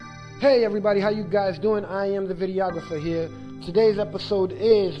Hey everybody, how you guys doing? I am the videographer here. Today's episode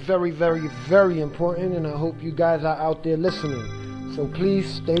is very important, and I hope you guys are out there listening. So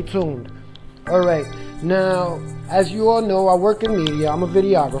please stay tuned. Alright, now, as you all know, I work in media. I'm a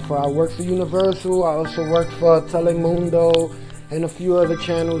videographer. I work for Universal. I also work for Telemundo and a few other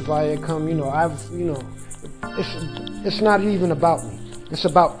channels, Viacom. It's not even about me. It's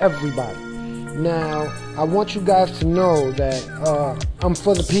about everybody. Now, I want you guys to know that I'm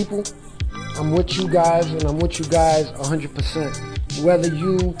for the people. I'm with you guys, and I'm with you guys 100%. Whether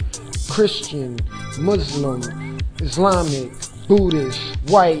you Christian, Muslim, Islamic, Buddhist,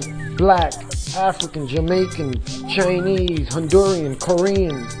 white, black, African, Jamaican, Chinese, Honduran,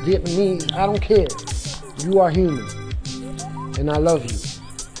 Korean, Vietnamese, I don't care. You are human, and I love you.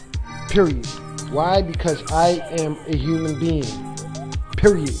 Period. Why? Because I am a human being.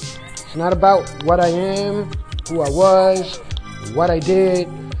 Period. It's not about what I am, who I was, what I did,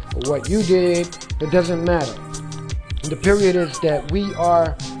 or what you did. It doesn't matter. The period is that we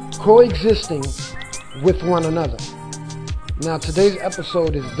are coexisting with one another. Now, today's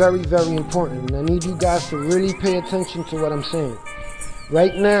episode is very important, and I need you guys to really pay attention to what I'm saying.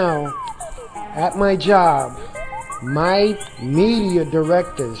 Right now, at my job, my media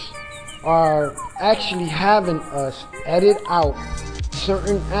directors are actually having us edit out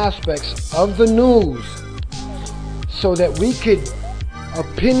certain aspects of the news so that we could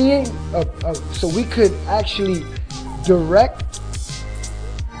so we could actually direct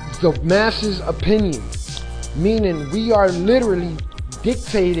the masses' opinion. Meaning we are literally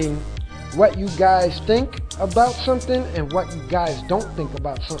dictating what you guys think about something and what you guys don't think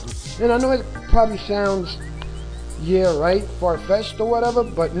about something. And I know it probably sounds, yeah, right, far-fetched or whatever,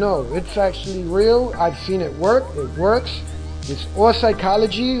 but no, it's actually real. I've seen it work. It works. It's all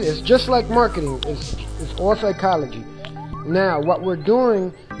psychology. It's just like marketing. It's all psychology. Now, what we're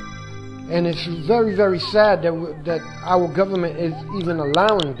doing, and it's very sad that our government is even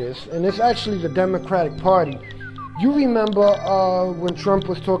allowing this, and it's actually the Democratic Party. You remember when Trump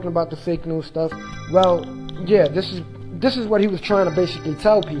was talking about the fake news stuff? Well, yeah, this is what he was trying to basically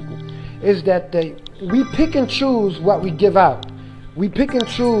tell people, is that we pick and choose what we give out. We pick and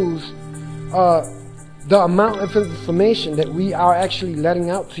choose the amount of information that we are actually letting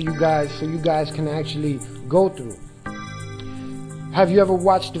out to you guys so you guys can actually go through. Have you ever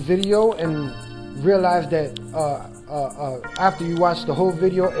watched the video and realized that after you watched the whole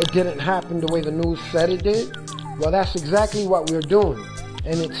video, it didn't happen the way the news said it did? Well, that's exactly what we're doing.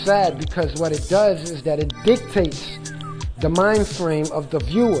 And it's sad because what it does is that it dictates the mind frame of the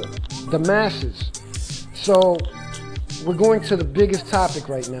viewer, the masses. So we're going to the biggest topic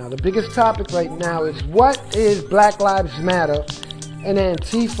right now. The biggest topic right now is, what is Black Lives Matter and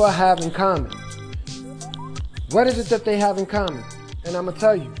Antifa have in common? What is it that they have in common? And I'm going to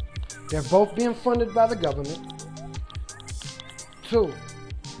tell you, they're both being funded by the government. 2,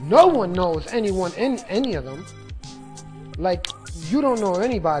 no one knows anyone in any of them. Like, you don't know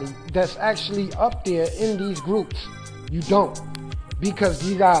anybody that's actually up there in these groups. You don't. Because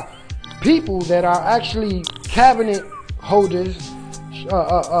these are people that are actually cabinet holders,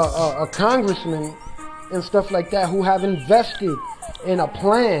 congressmen and stuff like that, who have invested in a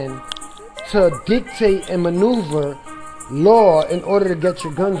plan to dictate and maneuver law in order to get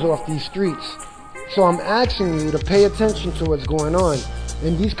your guns off these streets. So I'm asking you to pay attention to what's going on.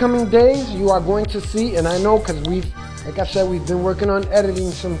 In these coming days, you are going to see, and I know because like I said, we've been working on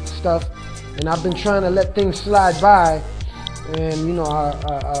editing some stuff, and I've been trying to let things slide by, and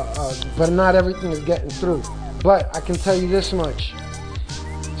but not everything is getting through. But I can tell you this much.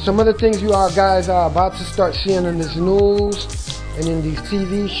 Some of the things you guys are about to start seeing in this news and in these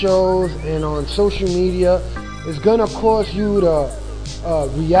TV shows and on social media is gonna cause you to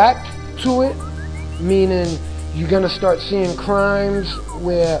react to it, meaning you're gonna start seeing crimes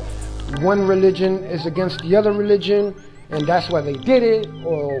where one religion is against the other religion and that's why they did it,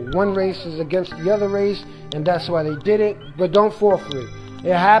 or one race is against the other race and that's why they did it. But don't fall for it.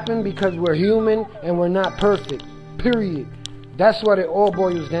 It happened because we're human and we're not perfect. Period. That's what it all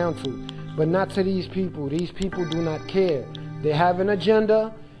boils down to. But not to these people. These people do not care. They have an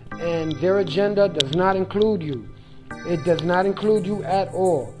agenda, and their agenda does not include you. It does not include you at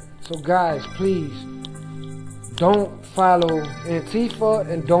all. So guys, please, don't follow Antifa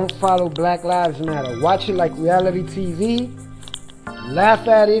and don't follow Black Lives Matter. Watch it like reality TV. Laugh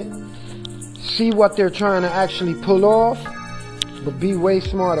at it. See what they're trying to actually pull off. But be way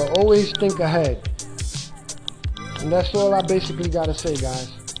smarter. Always think ahead. And that's all I basically got to say,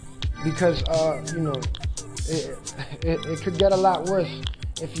 guys. Because, it could get a lot worse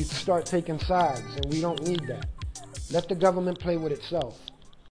if you start taking sides, and we don't need that. Let the government play with itself.